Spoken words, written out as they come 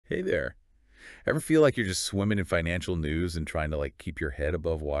Hey there. Ever feel like you're just swimming in financial news and trying to keep your head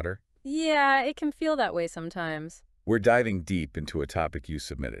above water? Yeah, it can feel that way sometimes. We're diving deep into a topic you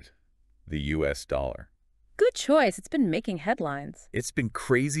submitted, the US dollar. Good choice. It's been making headlines. It's been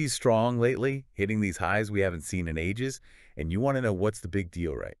crazy strong lately, hitting these highs we haven't seen in ages, and you want to know what's the big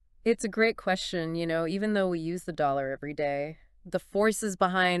deal, right? It's a great question, even though we use the dollar every day. The forces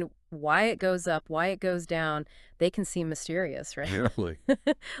behind why it goes up, why it goes down, they can seem mysterious, right? Really?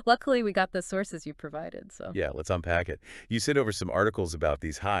 Luckily, we got the sources you provided, so. Yeah, let's unpack it. You sent over some articles about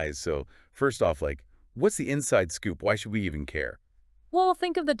these highs, so first off, what's the inside scoop? Why should we even care? Well,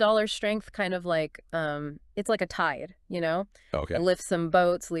 think of the dollar's strength kind of like, it's like a tide, Okay. It lifts some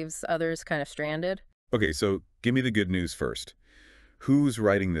boats, leaves others kind of stranded. Okay, so give me the good news first. Who's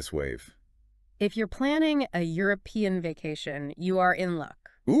riding this wave? If you're planning a European vacation, you are in luck.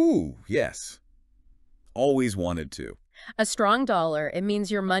 Ooh, yes. Always wanted to. A strong dollar, it means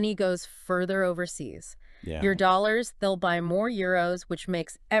your money goes further overseas. Yeah. Your dollars, they'll buy more euros, which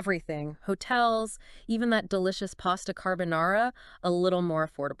makes everything, hotels, even that delicious pasta carbonara, a little more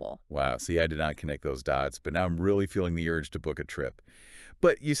affordable. Wow, see, I did not connect those dots, but now I'm really feeling the urge to book a trip.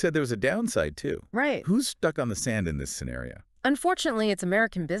 But you said there was a downside, too. Right. Who's stuck on the sand in this scenario? Unfortunately, it's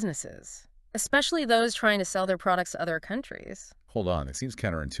American businesses, especially those trying to sell their products to other countries. Hold on, it seems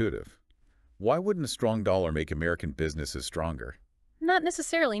counterintuitive. Why wouldn't a strong dollar make American businesses stronger? Not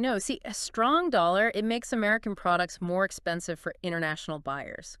necessarily, no. See, a strong dollar, it makes American products more expensive for international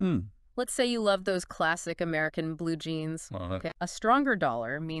buyers. Hmm. Let's say you love those classic American blue jeans. Okay. A stronger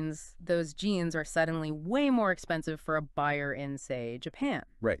dollar means those jeans are suddenly way more expensive for a buyer in, say, Japan.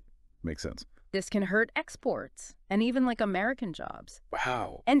 Right. Makes sense. This can hurt exports and even American jobs.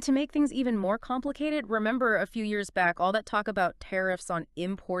 Wow. And to make things even more complicated, remember a few years back, all that talk about tariffs on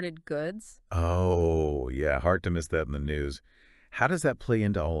imported goods? Oh, yeah, hard to miss that in the news. How does that play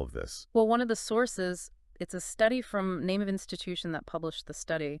into all of this? Well, one of the sources, it's a study from name of institution that published the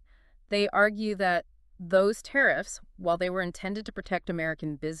study. They argue that those tariffs, while they were intended to protect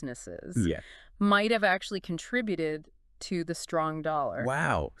American businesses, Yeah. might have actually contributed to the strong dollar,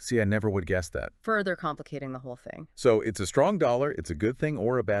 Wow. See, I never would guess that. further complicating the whole thing. So it's a strong dollar, it's a good thing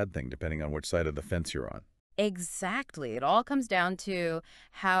or a bad thing, depending on which side of the fence you're on. Exactly. It all comes down to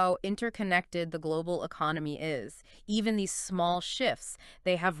how interconnected the global economy is. Even these small shifts,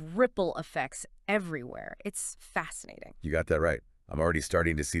 they have ripple effects everywhere. It's fascinating. You got that right. I'm already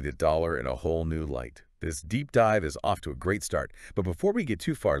starting to see the dollar in a whole new light. This deep dive is off to a great start. But before we get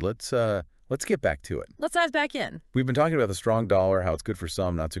too far, let's get back to it. Let's dive back in. We've been talking about the strong dollar, how it's good for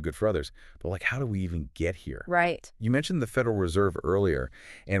some, not so good for others. But how do we even get here? Right. You mentioned the Federal Reserve earlier,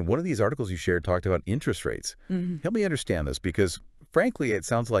 and one of these articles you shared talked about interest rates. Help me understand this because, frankly, it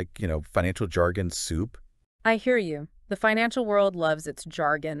sounds like, financial jargon soup. I hear you. The financial world loves its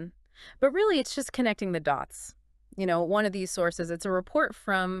jargon. But really, it's just connecting the dots. One of these sources, it's a report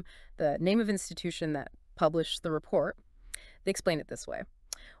from the name of institution that published the report. They explain it this way.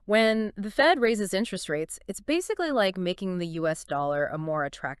 When the Fed raises interest rates, it's basically like making the US dollar a more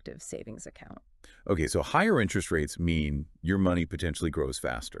attractive savings account. Okay, so higher interest rates mean your money potentially grows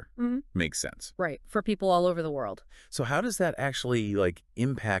faster. Makes sense. Right, for people all over the world. So how does that actually,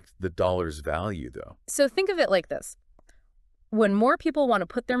 impact the dollar's value, though? So think of it like this. When more people want to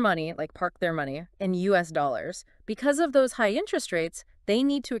put their money, park their money, in US dollars, because of those high interest rates, they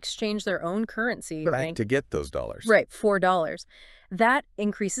need to exchange their own currency. Right, to get those dollars. Right, $4. That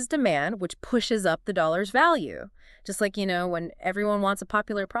increases demand, which pushes up the dollar's value. Just like, when everyone wants a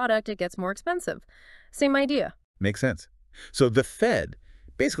popular product, it gets more expensive. Same idea. Makes sense. So the Fed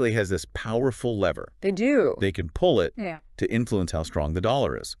basically has this powerful lever. They do. They can pull it Yeah. to influence how strong the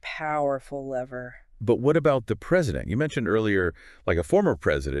dollar is. Powerful lever. But what about the president? You mentioned earlier, a former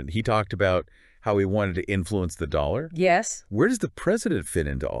president, he talked about how he wanted to influence the dollar. Yes. Where does the president fit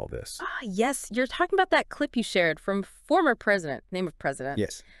into all this? Yes. You're talking about that clip you shared from former president, name of president.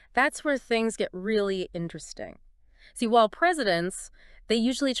 Yes. That's where things get really interesting. See, while presidents, they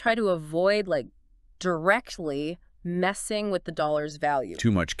usually try to avoid, directly messing with the dollar's value.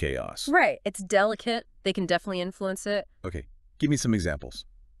 Too much chaos. Right. It's delicate. They can definitely influence it. Okay. Give me some examples.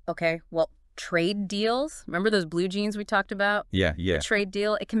 Okay. Well, trade deals. Remember those blue jeans we talked about? Yeah. A trade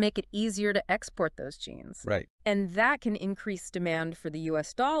deal, it can make it easier to export those jeans. Right. And that can increase demand for the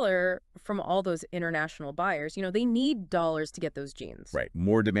US dollar from all those international buyers. They need dollars to get those jeans. Right.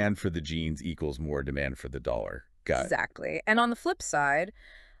 More demand for the jeans equals more demand for the dollar. Got it. Exactly. And on the flip side,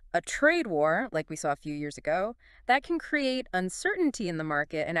 a trade war, like we saw a few years ago, that can create uncertainty in the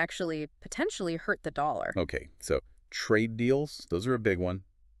market and actually potentially hurt the dollar. Okay. So trade deals, those are a big one.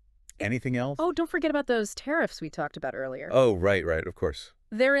 Anything else? Oh, don't forget about those tariffs we talked about earlier. Oh, right, of course.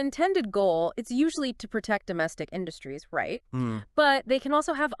 Their intended goal, it's usually to protect domestic industries, right? Hmm. But they can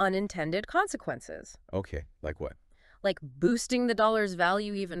also have unintended consequences, Okay, like what? like boosting the dollar's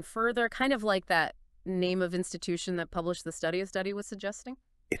value even further, kind of like that name of institution that published the study a study was suggesting.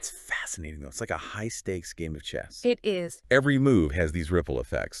 It's fascinating, though. It's like a high-stakes game of chess. It is. Every move has these ripple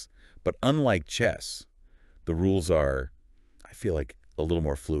effects. But unlike chess, the rules are, I feel like, a little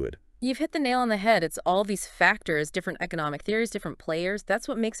more fluid. You've hit the nail on the head. It's all these factors, different economic theories, different players. That's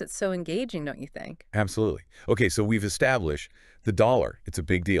what makes it so engaging, don't you think? Absolutely. Okay, so we've established the dollar. It's a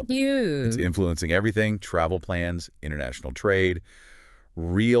big deal. It's Huge. influencing everything, travel plans, international trade,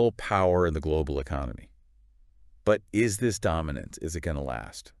 real power in the global economy. But is this dominant? Is it going to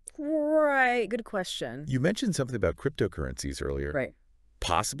last? Right. Good question. You mentioned something about cryptocurrencies earlier. Right.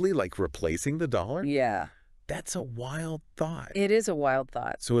 Possibly like replacing the dollar? Yeah. That's a wild thought. It is a wild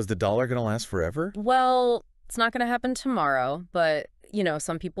thought. So is the dollar going to last forever? Well, it's not going to happen tomorrow, but,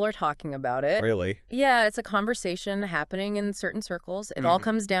 some people are talking about it. Really? Yeah, it's a conversation happening in certain circles. It all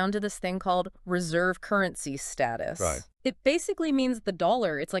comes down to this thing called reserve currency status. Right. It basically means the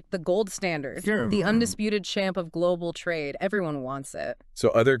dollar. It's like the gold standard, Sure. the undisputed champ of global trade. Everyone wants it. So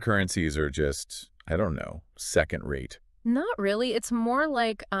other currencies are just, I don't know, second rate. Not really. It's more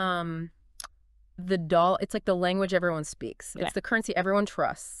like the dollar. It's like the language everyone speaks. Okay. It's the currency everyone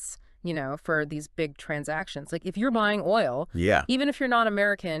trusts, for these big transactions. Like if you're buying oil, Yeah. even if you're not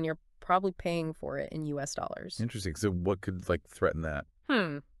American, you're probably paying for it in U.S. dollars. Interesting. So what could threaten that?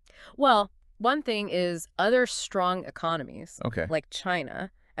 Well, one thing is other strong economies, Okay. like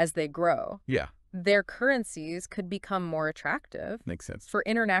China, as they grow, Yeah. their currencies could become more attractive Makes sense. for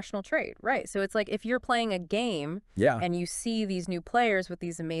international trade, right? So it's like if you're playing a game Yeah. and you see these new players with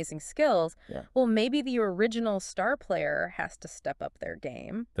these amazing skills, Yeah. well, maybe the original star player has to step up their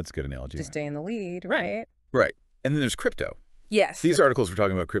game That's a good analogy. to stay in the lead, right? Right. And then there's crypto. Yes. These articles were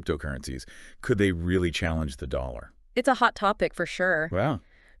talking about cryptocurrencies. Could they really challenge the dollar? It's a hot topic for sure. Wow.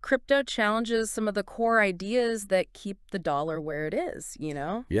 Crypto challenges some of the core ideas that keep the dollar where it is,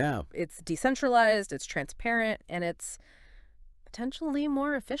 Yeah. It's decentralized, it's transparent, and it's potentially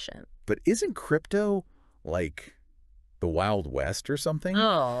more efficient. But isn't crypto like the Wild West or something?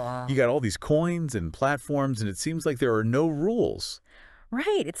 Oh. You got all these coins and platforms, and it seems like there are no rules.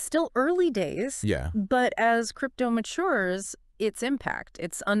 Right. It's still early days. Yeah. But as crypto matures, its impact,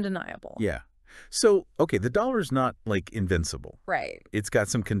 it's undeniable. Yeah. So, okay, the dollar's not like invincible. Right. It's got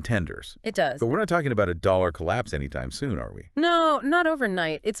some contenders. It does. But we're not talking about a dollar collapse anytime soon, are we? No, not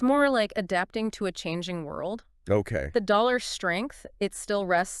overnight. It's more like adapting to a changing world. Okay. The dollar's strength, it still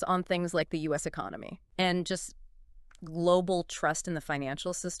rests on things like the U.S. economy and just global trust in the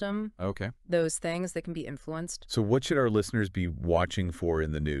financial system, Okay. those things that can be influenced. So what should our listeners be watching for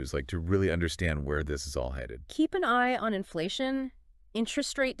in the news, like to really understand where this is all headed? Keep an eye on inflation,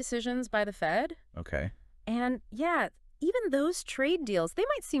 interest rate decisions by the Fed, Okay. and yeah, even those trade deals, they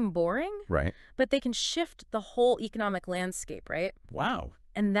might seem boring, Right. but they can shift the whole economic landscape, right? Wow.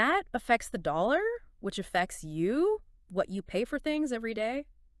 And that affects the dollar, which affects you, what you pay for things every day.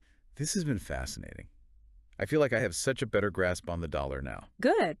 This has been fascinating. I feel like I have such a better grasp on the dollar now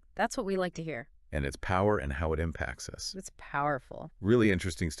Good. That's what we like to hear. and its power and how it impacts us. It's powerful. Really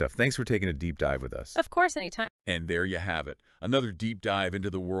interesting stuff. Thanks for taking a deep dive with us. Of course, anytime. And there you have it. Another deep dive into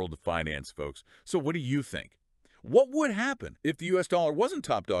the world of finance, folks. So what do you think? What would happen if the U.S. dollar wasn't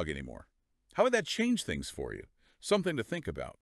top dog anymore? How would that change things for you? Something to think about.